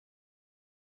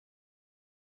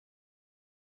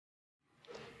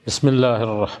Bismillah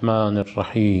ar-Rahman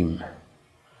ar-Rahim.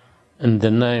 In the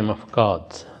name of God,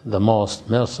 the most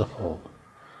merciful,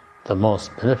 the most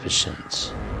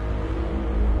beneficent.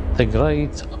 The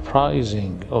great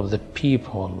uprising of the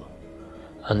people,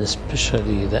 and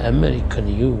especially the American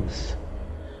youth,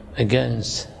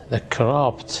 against the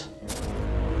corrupt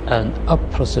and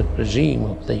oppressive regime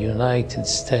of the United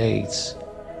States,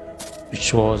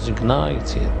 which was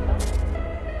ignited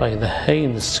by the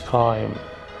heinous crime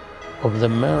of the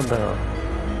murder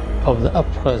of the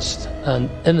oppressed and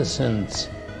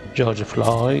innocent George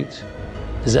Floyd,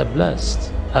 is a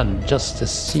blessed and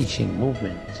justice-seeking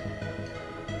movement,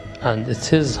 and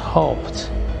it is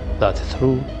hoped that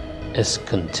through its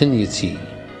continuity,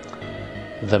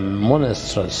 the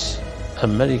monstrous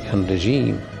American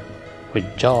regime, which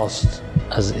just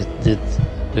as it did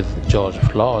with George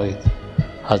Floyd,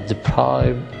 has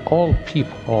deprived all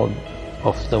people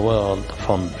of the world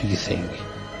from breathing,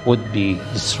 would be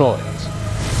destroyed,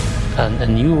 and a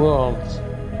new world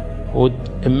would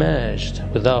emerge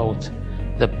without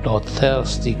the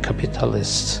bloodthirsty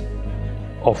capitalists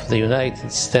of the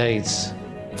United States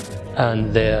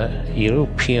and their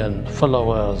European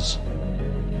followers,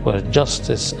 where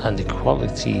justice and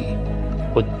equality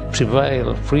would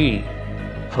prevail free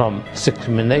from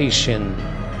discrimination,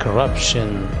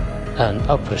 corruption, and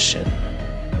oppression.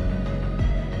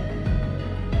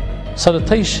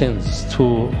 Salutations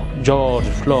to George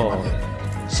Floyd,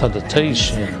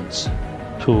 salutations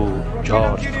to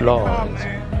George Floyd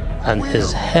and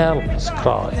his helpless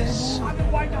cries,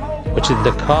 which is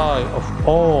the cry of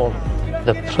all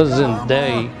the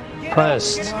present-day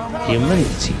oppressed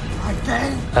humanity,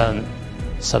 and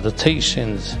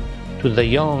salutations to the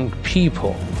young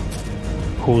people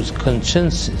whose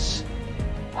consciences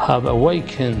have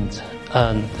awakened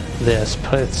and their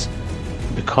spirits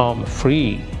become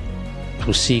free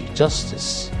to seek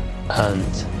justice and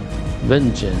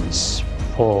vengeance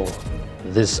for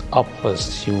this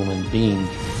oppressed human being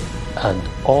and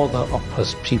other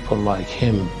oppressed people like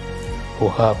him who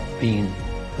have been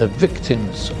the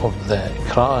victims of the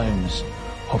crimes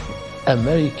of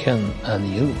American and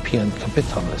European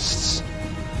capitalists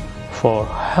for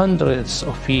hundreds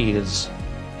of years,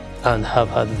 and have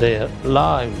had their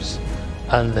lives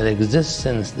and their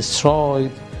existence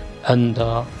destroyed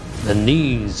under the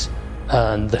knees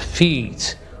and the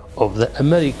feet of the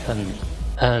American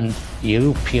and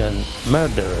European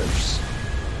murderers.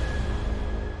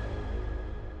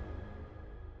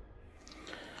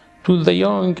 To the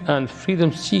young and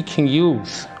freedom-seeking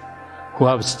youth who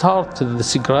have started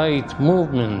this great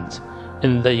movement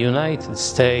in the United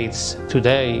States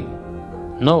today,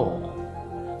 know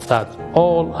that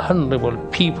all honorable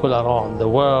people around the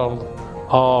world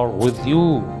are with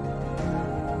you.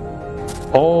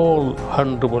 All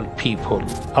honorable people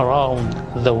around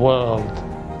the world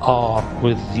are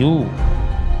with you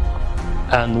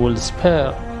and will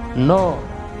spare no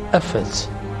effort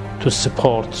to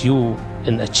support you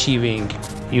in achieving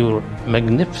your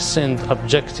magnificent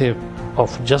objective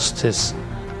of justice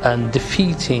and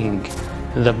defeating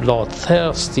the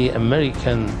bloodthirsty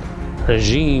American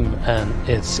regime and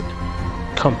its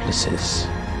accomplices.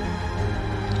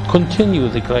 Continue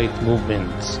the great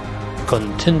movement.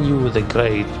 Continue the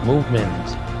great movement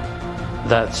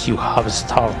that you have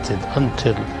started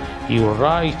until your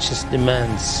righteous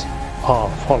demands are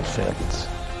fulfilled.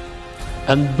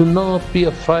 And do not be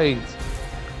afraid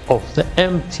of the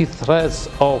empty threats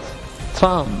of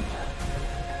Trump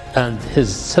and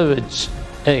his savage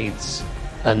aides,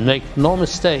 and make no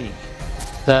mistake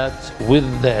that with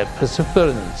the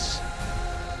perseverance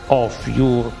of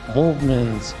your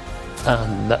movement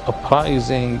and the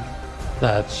uprising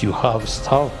that you have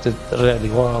started really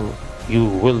well, you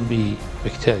will be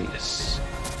victorious.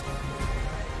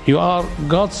 You are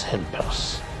God's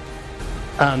helpers,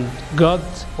 and God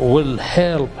will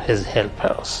help his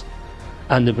helpers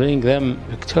and bring them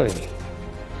victory.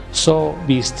 So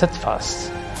be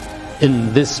steadfast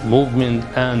in this movement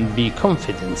and be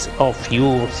confident of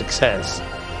your success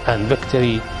and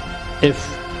victory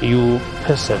if you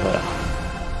persevere.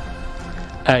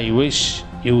 I wish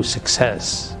you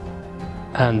success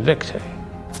and victory.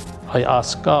 I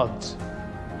ask God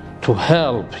to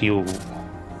help you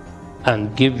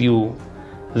and give you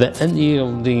the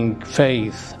unyielding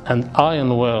faith and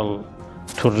iron will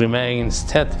to remain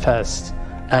steadfast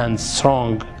and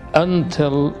strong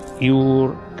until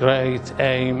your great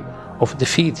aim of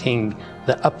defeating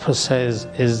the oppressors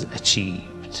is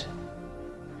achieved.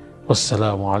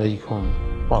 Wassalamu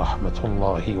alaikum wa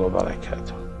rahmatullahi wa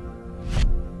barakatuh.